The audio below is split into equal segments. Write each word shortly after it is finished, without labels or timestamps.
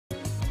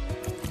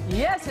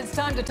Yes, it's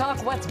time to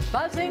talk what's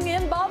buzzing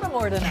in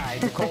Baltimore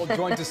tonight. Nicole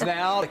joins us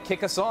now to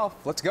kick us off.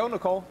 Let's go,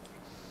 Nicole.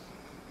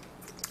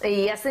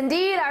 Yes,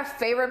 indeed, our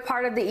favorite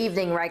part of the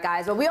evening, right,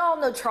 guys? Well, we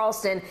all know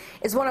Charleston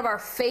is one of our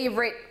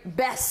favorite,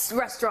 best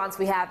restaurants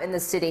we have in the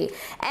city.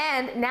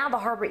 And now the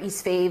Harbor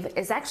East Fave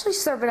is actually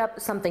serving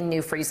up something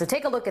new for you. So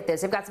take a look at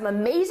this. They've got some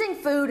amazing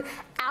food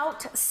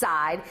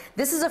outside.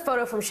 This is a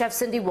photo from Chef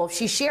Cindy Wolf.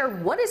 She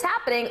shared what is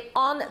happening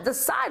on the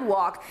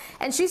sidewalk.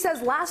 And she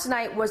says last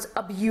night was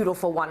a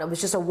beautiful one. It was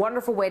just a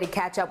wonderful way to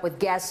catch up with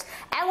guests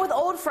and with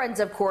old friends,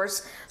 of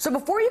course. So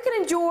before you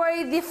can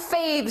enjoy the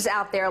faves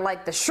out there,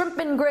 like the shrimp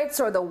and grits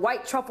or the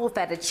white truffle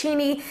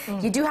fettuccine,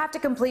 you do have to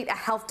complete a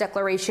health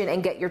declaration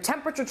and get your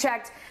temperature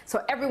checked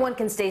so everyone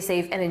can stay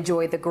safe and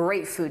enjoy the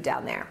great food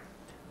down there.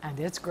 And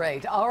it's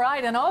great. All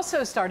right, and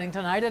also starting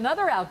tonight,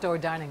 another outdoor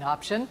dining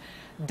option,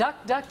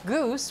 Duck Duck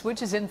Goose,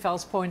 which is in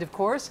Fells Point, of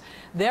course.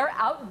 Their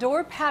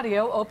outdoor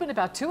patio opened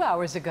about 2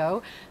 hours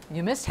ago.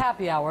 You missed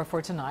happy hour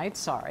for tonight,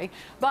 sorry.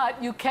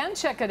 But you can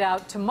check it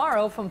out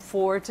tomorrow from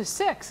 4 to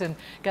 6 and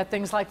get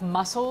things like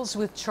mussels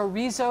with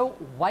chorizo,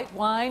 white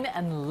wine,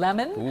 and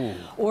lemon,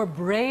 or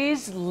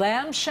braised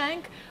lamb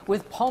shank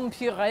with pomme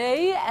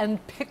puree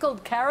and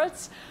pickled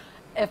carrots.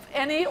 If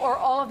any or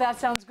all of that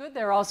sounds good,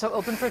 they're also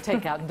open for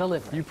takeout and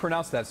delivery. You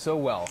pronounced that so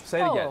well.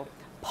 Say it again.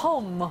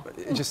 Pomme.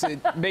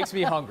 It makes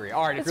me hungry.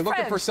 All right, if you're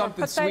looking for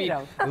something sweet,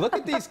 look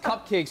at these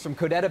cupcakes from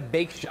Codetta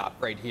Bake Shop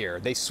right here.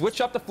 They switch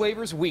up the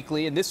flavors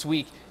weekly, and this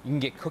week you can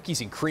get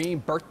cookies and cream,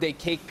 birthday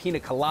cake, pina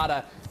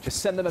colada.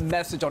 Just send them a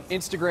message on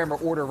Instagram or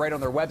order right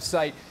on their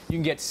website. You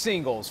can get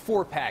singles,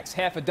 4-packs,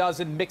 half a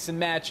dozen, mix and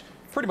match,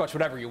 pretty much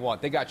whatever you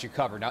want. They got you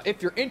covered. Now,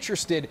 if you're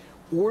interested,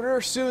 order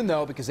soon,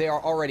 though, because they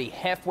are already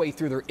halfway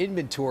through their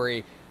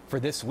inventory for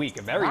this week.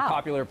 A very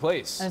popular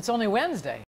place. And it's only Wednesday.